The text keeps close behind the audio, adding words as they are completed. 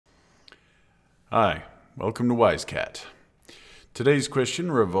Hi, welcome to WiseCat. Today's question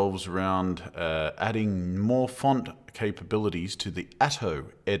revolves around adding more font capabilities to the Atto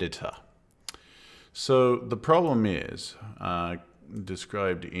editor. So the problem is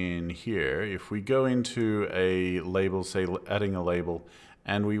described in here. If we go into a label, say adding a label,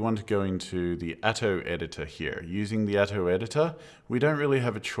 and we want to go into the Atto editor here. Using the Atto editor, we don't really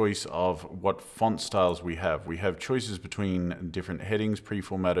have a choice of what font styles we have. We have choices between different headings,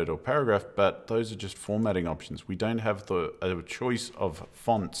 pre-formatted or paragraph, but those are just formatting options. We don't have a choice of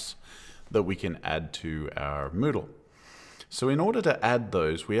fonts that we can add to our Moodle. So in order to add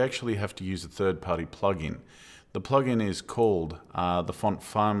those, we actually have to use a third-party plugin. The plugin is called the Font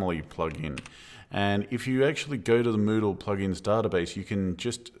Family plugin. And if you actually go to the Moodle plugins database, you can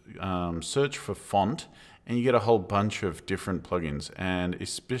just search for font and you get a whole bunch of different plugins. And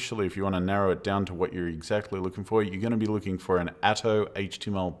especially if you want to narrow it down to what you're exactly looking for, you're going to be looking for an Atto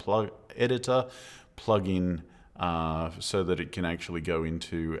HTML editor plugin so that it can actually go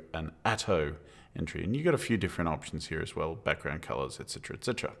into an Atto entry. And you've got a few different options here as well, background colors, etc.,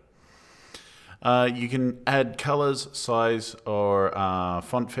 etc. You can add colors, size, or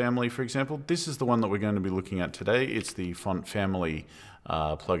font family, for example. This is the one that we're going to be looking at today. It's the Font Family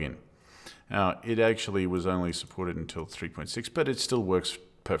plugin. Now, it actually was only supported until 3.6, but it still works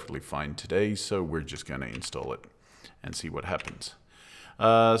perfectly fine today, so we're just going to install it and see what happens.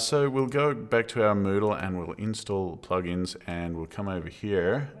 So we'll go back to our Moodle and we'll install plugins, and we'll come over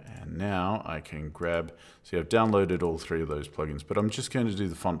here, and now I can grab, see, I've downloaded all three of those plugins, but I'm just going to do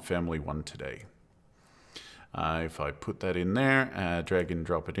the Font Family one today. If I put that in there, drag and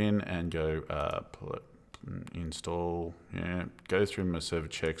drop it in and go pull it, install, yeah, go through my server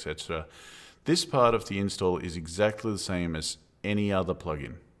checks, etc. This part of the install is exactly the same as any other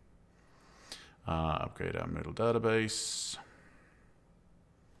plugin. Upgrade our Moodle database.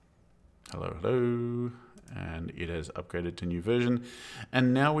 Hello, hello. And it has upgraded to new version.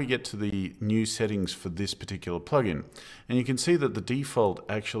 And now we get to the new settings for this particular plugin. And you can see that the default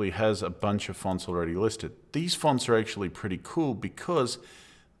actually has a bunch of fonts already listed. These fonts are actually pretty cool because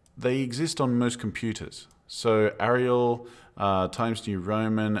they exist on most computers. So Arial, Times New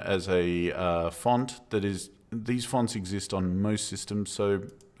Roman as a font, these fonts exist on most systems, so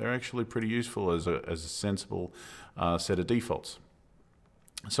they're actually pretty useful as a sensible set of defaults.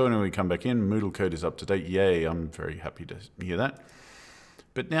 So when we come back in, Moodle code is up to date. Yay, I'm very happy to hear that.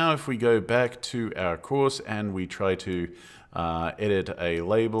 But now if we go back to our course and we try to edit a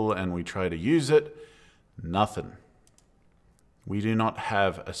label and we try to use it, nothing. We do not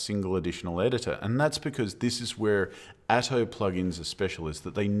have a single additional editor. And that's because this is where Atto plugins are special, is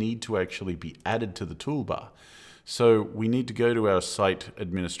that they need to actually be added to the toolbar. So we need to go to our site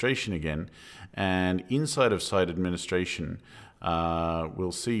administration again, and inside of site administration,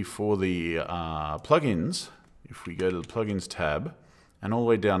 we'll see for the plugins, if we go to the plugins tab, and all the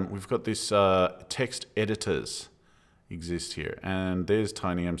way down, we've got this text editors exist here. And there's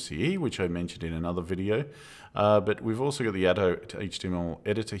TinyMCE, which I mentioned in another video. But we've also got the Atto HTML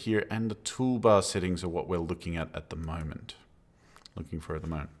editor here, and the toolbar settings are what we're looking at the moment.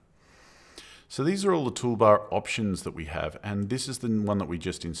 So these are all the toolbar options that we have, and this is the one that we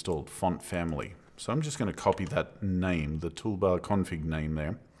just installed, Font Family. So I'm just going to copy that name, the toolbar config name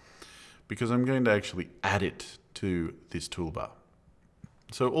there, because I'm going to actually add it to this toolbar.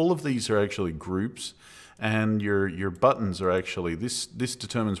 So all of these are actually groups, and your buttons are actually, this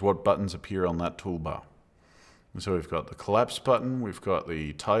determines what buttons appear on that toolbar. And so we've got the collapse button, we've got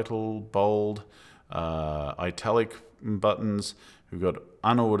the title, bold, italic buttons, we've got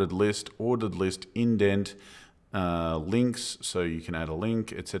unordered list, ordered list, indent, links, so you can add a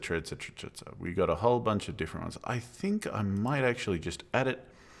link, etc., etc., etc. We've got a whole bunch of different ones. I think I might actually just add it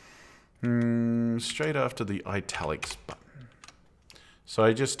straight after the italics button. So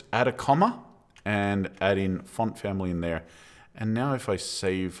I just add a comma and add in Font Family in there. And now if I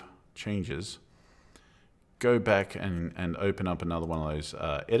save changes, go back and open up another one of those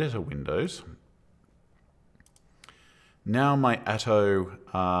editor windows. Now my Atto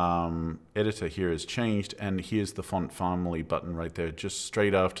editor here has changed, and here's the Font Family button right there, just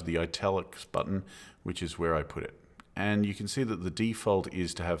straight after the italics button, which is where I put it. And you can see that the default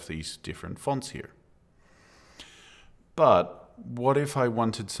is to have these different fonts here. But what if I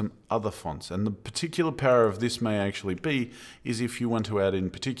wanted some other fonts? And the particular power of this may actually be is if you want to add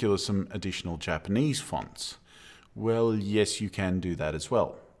in particular some additional Japanese fonts. Well, yes, you can do that as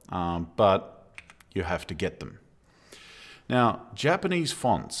well, but you have to get them. Now, Japanese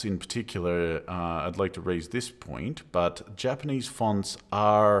fonts in particular, I'd like to raise this point, but Japanese fonts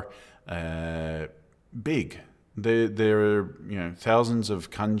are big. There are thousands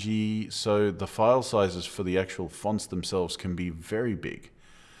of kanji, so the file sizes for the actual fonts themselves can be very big.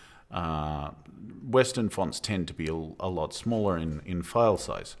 Western fonts tend to be a lot smaller in file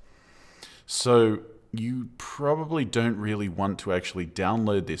size. So you probably don't really want to actually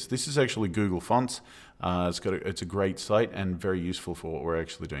download this. This is actually Google Fonts. It's a great site and very useful for what we're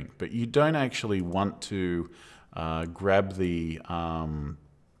actually doing. But you don't actually want to grab the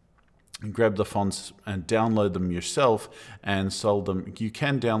fonts and download them yourself and sell them. You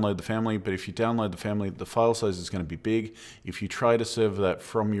can download the family, but if you download the family, the file size is going to be big. If you try to serve that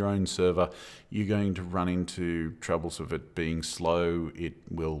from your own server, you're going to run into troubles of it being slow. It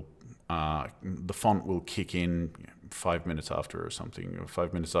will, the font will kick in 5 minutes after or something, or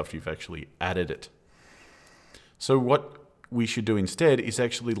 5 minutes after you've actually added it. So what we should do instead is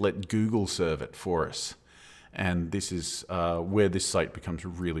actually let Google serve it for us. And this is where this site becomes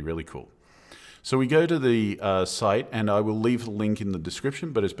really, really cool. So we go to the site, and I will leave the link in the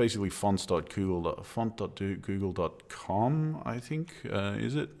description, but it's basically font.google.com, I think,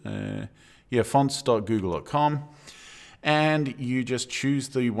 is it? Yeah, fonts.google.com. And you just choose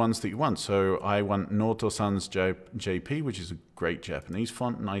the ones that you want. So I want Noto-san's JP, which is a great Japanese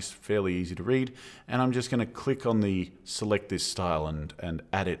font, nice, fairly easy to read. And I'm just going to click on the select this style and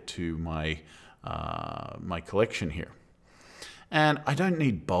add it to my my collection here. And I don't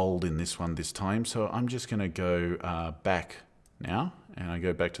need bold in this one this time, so I'm just going to go back now, and I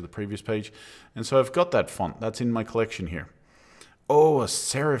go back to the previous page. And so I've got that font, that's in my collection here. Oh, a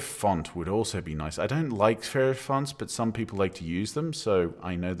serif font would also be nice. I don't like serif fonts, but some people like to use them, so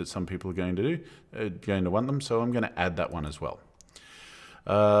I know that some people are going to want them, so I'm going to add that one as well.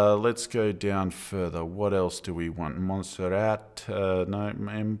 Let's go down further. What else do we want? Montserrat, no,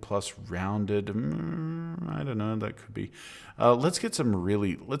 M plus rounded. I don't know, that could be. Let's get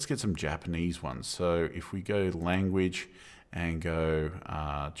some Japanese ones. So if we go language and go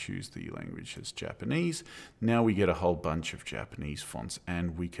choose the language as Japanese, now we get a whole bunch of Japanese fonts,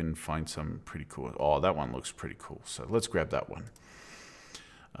 and we can find some pretty cool. Oh, that one looks pretty cool. So let's grab that one.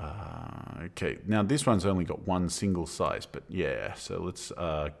 Okay, now this one's only got one single size, but yeah, so let's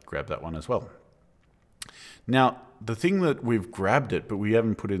grab that one as well. Now, the thing that we've grabbed it, but we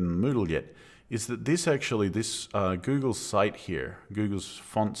haven't put it in the Moodle yet, is that this Google's site here, Google's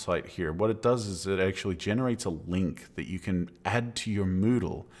font site here, what it does is it actually generates a link that you can add to your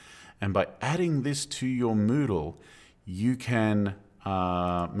Moodle. And by adding this to your Moodle, you can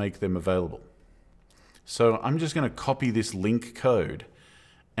make them available. So I'm just going to copy this link code,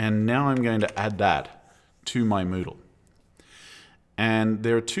 and now I'm going to add that to my Moodle. And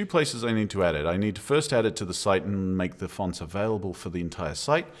there are two places I need to add it. I need to first add it to the site and make the fonts available for the entire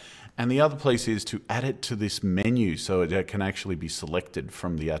site. And the other place is to add it to this menu so it can actually be selected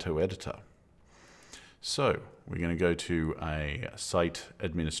from the Atto editor. So we're going to go to a site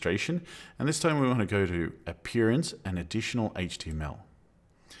administration, and this time we want to go to appearance and additional HTML.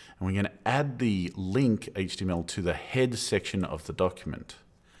 And we're going to add the link HTML to the head section of the document.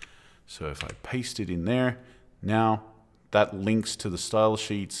 So if I paste it in there, now that links to the style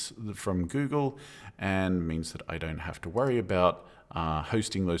sheets from Google and means that I don't have to worry about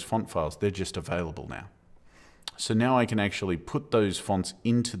hosting those font files. They're just available now. So now I can actually put those fonts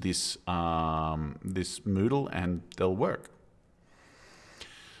into this, this Moodle, and they'll work.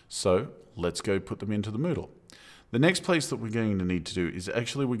 So let's go put them into the Moodle. The next place that we're going to need to do is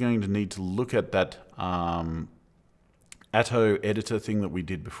actually we're going to need to look at that Atto editor thing that we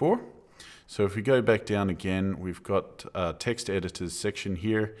did before. So if we go back down again, we've got text editors section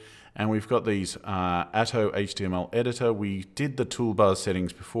here, and we've got these Atto HTML editor. We did the toolbar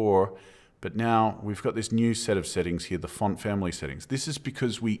settings before, but now we've got this new set of settings here, the font family settings. This is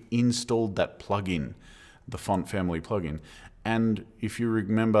because we installed that plugin, the font family plugin. And if you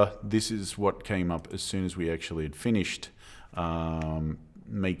remember, this is what came up as soon as we actually had finished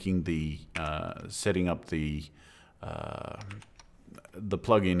making the, setting up the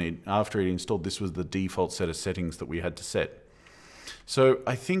plugin. After it installed, this was the default set of settings that we had to set. So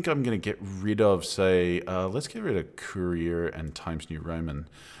I think I'm going to get rid of, say, let's get rid of Courier and Times New Roman.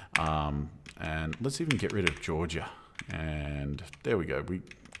 And let's even get rid of Georgia. And there we go. We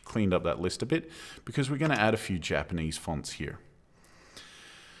cleaned up that list a bit because we're going to add a few Japanese fonts here.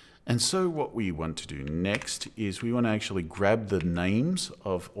 And so what we want to do next is we want to actually grab the names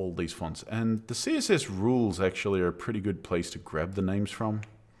of all these fonts. And the CSS rules actually are a pretty good place to grab the names from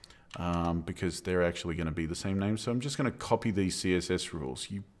because they're actually going to be the same name. So I'm just going to copy these CSS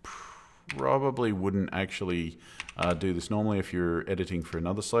rules. You probably wouldn't actually do this normally if you're editing for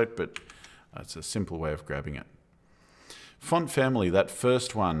another site, but it's a simple way of grabbing it. Font family, that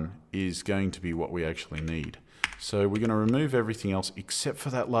first one is going to be what we actually need. So we're going to remove everything else except for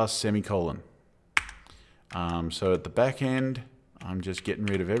that last semicolon. So at the back end, I'm just getting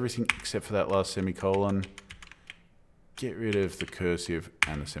rid of everything except for that last semicolon. Get rid of the cursive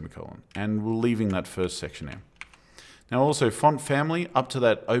and the semicolon. And we're leaving that first section now. Now also font family up to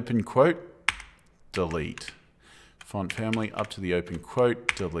that open quote, delete. Font family up to the open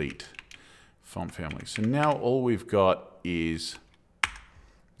quote, delete. Font family. So now all we've got is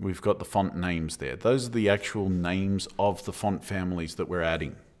we've got the font names there. Those are the actual names of the font families that we're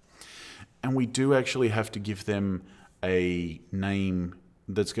adding. And we do actually have to give them a name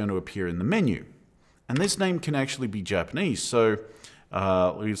that's going to appear in the menu. And this name can actually be Japanese. So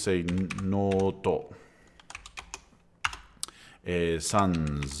let's say Noto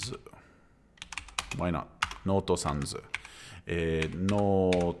Sans. Why not? Noto Sans.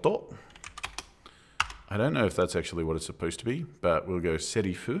 Noto. I don't know if that's actually what it's supposed to be, but we'll go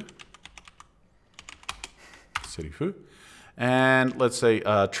Serifu. Serifu. And let's say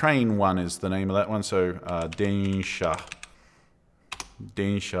train 1 is the name of that one. So Densha.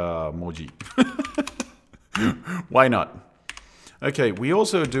 Densha Moji. Why not? Okay, we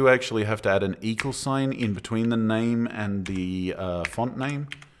also do actually have to add an equal sign in between the name and the font name.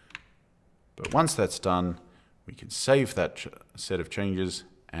 But once that's done, we can save that set of changes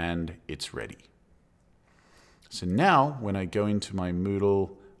and it's ready. So now when I go into my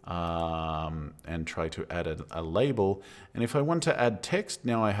Moodle and try to add a label, and if I want to add text,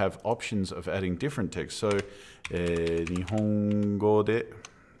 now I have options of adding different text. So Nihongo de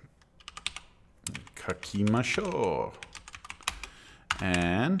kakimashou.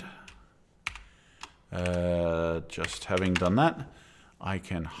 And just having done that, I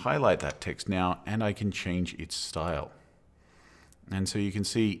can highlight that text now and I can change its style. And so you can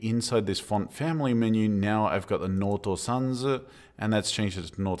see inside this font family menu, now I've got the Noto Sans, and that's changed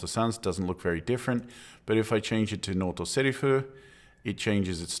it to Noto Sans. Doesn't look very different. But if I change it to Noto Serifu, it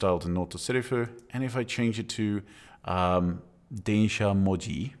changes its style to Noto Serifu. And if I change it to Densha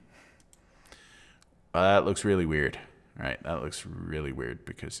Moji, that looks really weird. Right, that looks really weird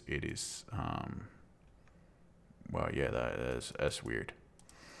because it is, well, yeah, that's weird.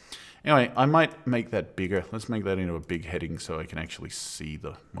 Anyway, I might make that bigger. Let's make that into a big heading so I can actually see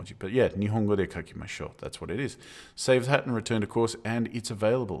the emoji. But yeah, Nihongo de kakimashou. That's what it is. Save that and return to course, and it's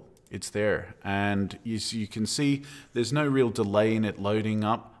available. It's there. And you can see there's no real delay in it loading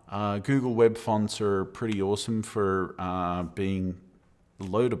up. Google Web Fonts are pretty awesome for being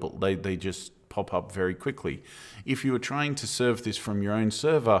loadable. They just pop up very quickly. If you were trying to serve this from your own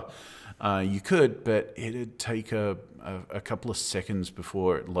server, you could, but it'd take a couple of seconds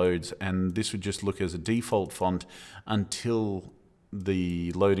before it loads, and this would just look as a default font until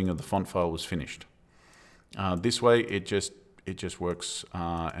the loading of the font file was finished. This way, it just works,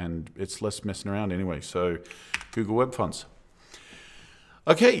 and it's less messing around anyway. So, Google Web Fonts.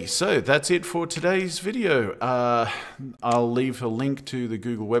 Okay, so that's it for today's video. I'll leave a link to the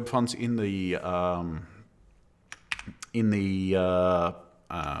Google Web Fonts in the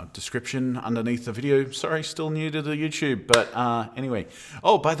description underneath the video. Sorry, still new to the YouTube, but anyway.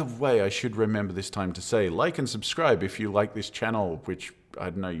 Oh, by the way, I should remember this time to say, like and subscribe if you like this channel, which I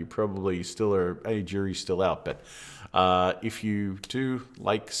don't know, you probably still are, jury's still out, but if you do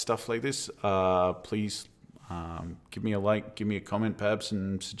like stuff like this, please give me a like, give me a comment perhaps,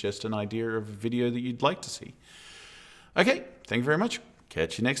 and suggest an idea of a video that you'd like to see. Okay, thank you very much.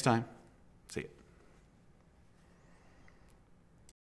 Catch you next time. See ya.